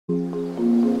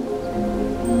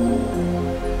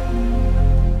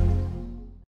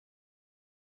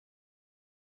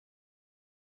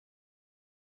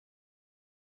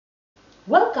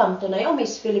Welcome to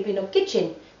Naomi's Filipino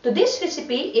Kitchen. Today's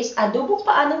recipe is Adobong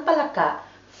Palaka,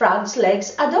 frog's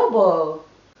legs adobo.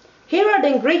 Here are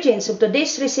the ingredients of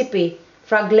today's recipe: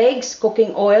 frog legs,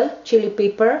 cooking oil, chili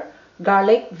pepper,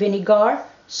 garlic, vinegar,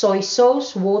 soy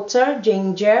sauce, water,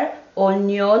 ginger,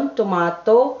 onion,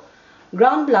 tomato,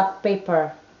 ground black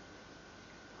pepper.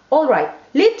 Alright,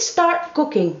 let's start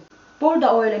cooking. Pour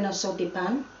the oil in a saute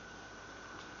pan.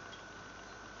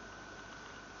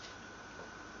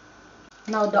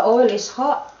 Now the oil is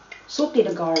hot. Saute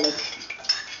the garlic.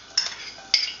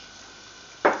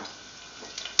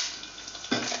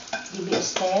 Give it a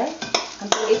stir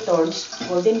until it turns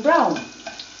golden brown.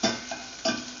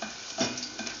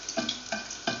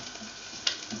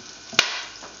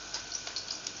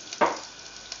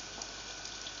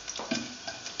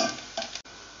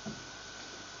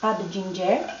 Add the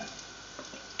ginger.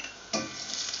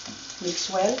 Mix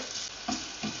well.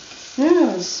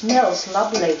 Smells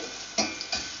lovely.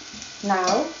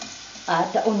 Now,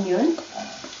 add the onion.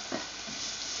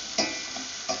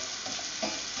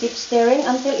 Keep stirring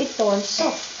until it turns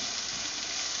soft.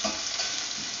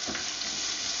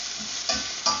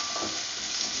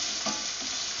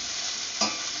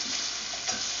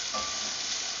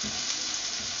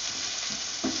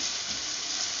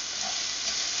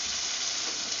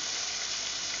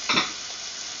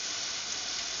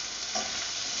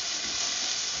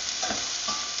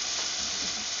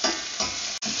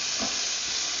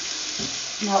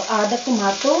 Now add the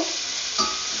tomato.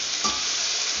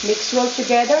 Mix well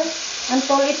together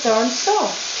until it turns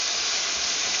soft.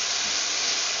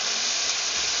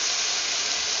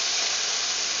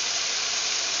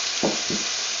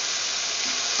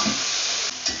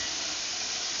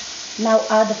 Now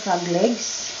add the frog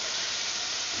legs.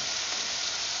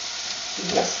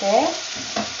 Give it a stir.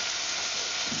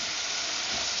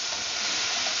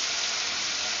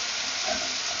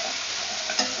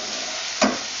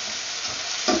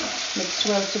 Mix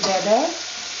well together.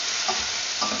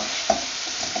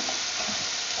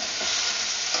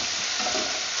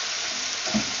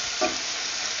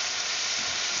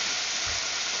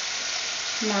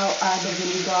 Now add the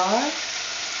vinegar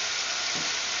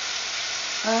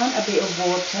and a bit of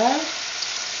water.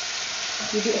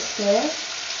 Give it a stir.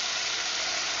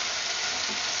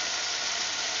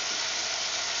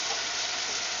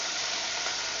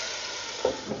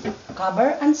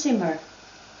 Cover and simmer.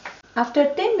 After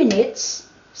 10 minutes,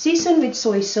 season with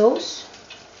soy sauce,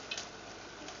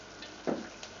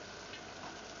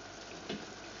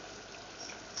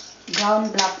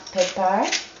 ground black pepper,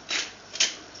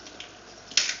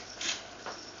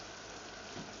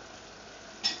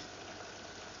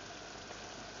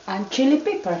 and chili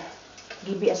pepper.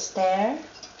 Give it a stir.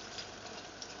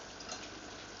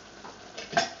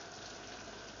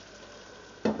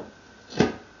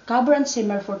 Cover and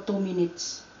simmer for 2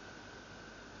 minutes.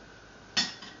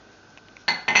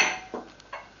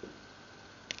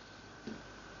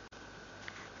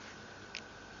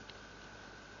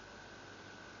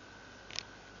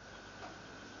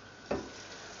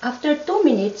 After 2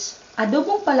 minutes,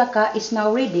 Adobong Palaka is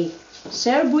now ready.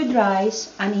 Serve with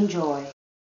rice and enjoy.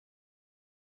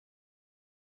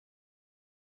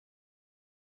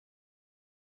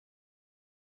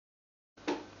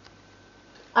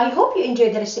 I hope you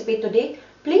enjoyed the recipe today.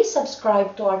 Please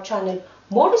subscribe to our channel.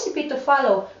 More recipe to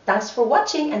follow. Thanks for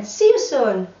watching and see you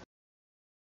soon.